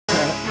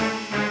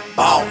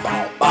ball,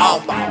 ball, ball,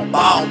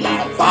 ball, ball,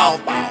 ball, ball,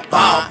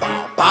 ball,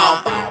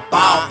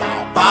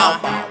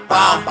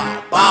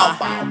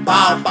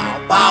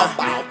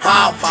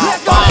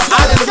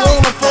 I just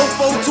want a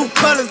 442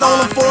 Cutlass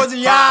on them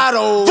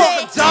Forgiatos. Fuck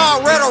a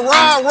job, ready to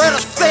ride, ready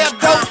to sell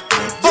dope.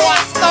 Before I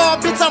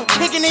start, bitch, I'm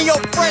kicking in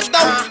your fresh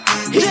dope.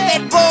 Hit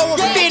that ball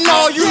with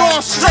fentanyl, you know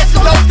I'm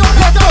stretching though.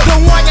 The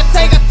one you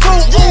take a two,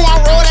 ooh,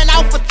 I'm rolling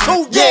out for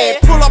two. Yeah,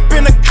 pull up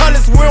in the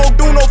Cutlass, we don't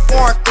do no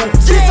foreign food.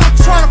 Bitch, I'm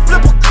trying to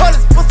flip a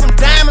Cutlass, put some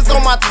diamonds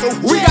on my tooth.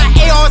 We got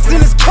ARs in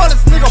this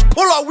Cutlass, nigga,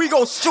 pull up, we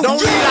gon' shoot. Don't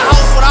leave the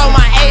house without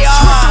my AR.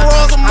 Switch the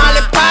rolls on my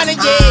lip partner,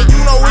 yeah,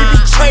 you know we be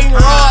trading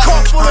raw.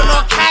 Car full of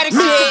narcotics,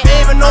 yeah,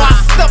 baby, know I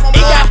stuff them.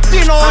 It got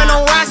fentanyl in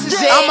them rocks,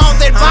 yeah. I'm out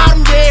that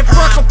bottom, yeah,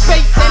 freckle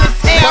face and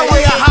his hair. That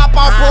way I hop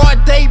out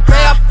broad day,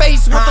 bare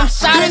face with them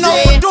shots,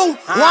 yeah.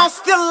 While I'm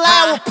still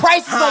alive with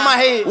prices on my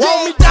head.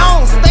 Want me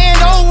down, stand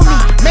over me,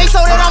 make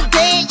sure that I'm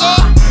dead,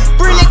 yeah.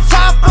 Bring the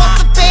top off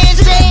the fence,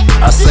 yeah.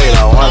 I say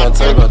I wanna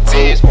take a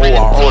two, ooh,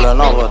 I'm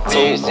rolling over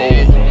two,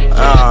 ooh.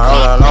 I'm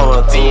rolling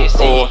over two,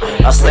 ooh.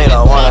 I say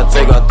I wanna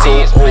take a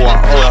two, ooh,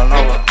 I'm rolling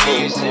over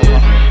two, ooh.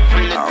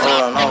 I'm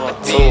rolling over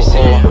two,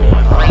 ooh.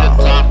 Free the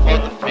top for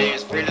the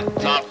fence, free the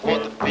top for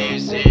the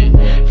fence, yeah.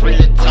 Free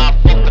the top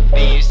for the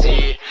fence,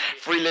 yeah.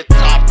 Free the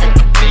top for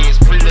the fence,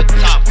 free the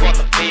top for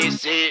the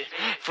fence, yeah.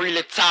 Free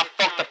the top,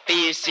 fuck the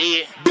fish,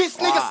 yeah. Bitch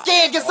niggas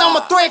scared, guess I'm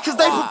a threat, cause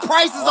they put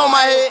prices on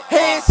my head.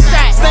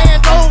 Headshot,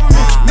 stand over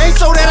me, make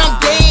sure that I'm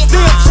dead.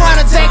 Still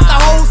tryna jack the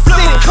whole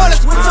city,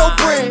 Cutlass with your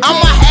bread. I'm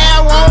a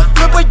hair on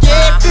flipper,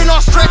 yeah, fin on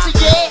stretcher,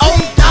 yeah. On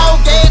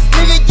dog ass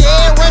nigga,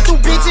 yeah, run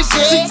through bitches,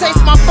 yeah. She takes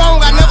my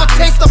phone, I never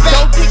text her back.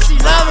 Don't think she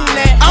loving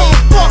that. I'ma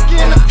fuck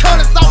you in the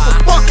Cutlass off a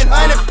fucking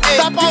 100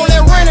 pay. Stop all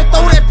that running,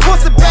 throw that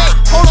pussy back.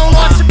 Hold on,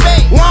 watch your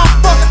back. While I'm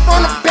fucking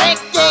from the back,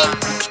 yeah,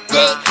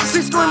 yeah.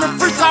 She screaming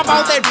free top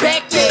out that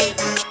back, yeah.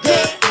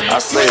 I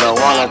say I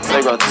wanna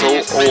take a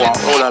two, ooh, I'm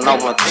rolling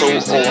over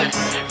two, ooh.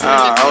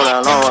 I'm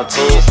rolling over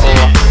two, ooh.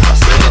 I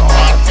say I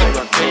wanna take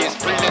a two,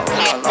 I'm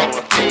rolling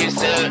over two,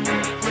 ooh.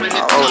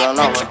 I'm rolling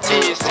over two,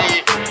 ooh.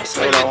 I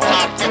say I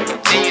wanna take a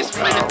two,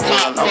 I'm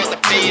rolling over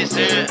two,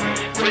 ooh.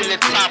 Free the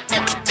top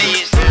for the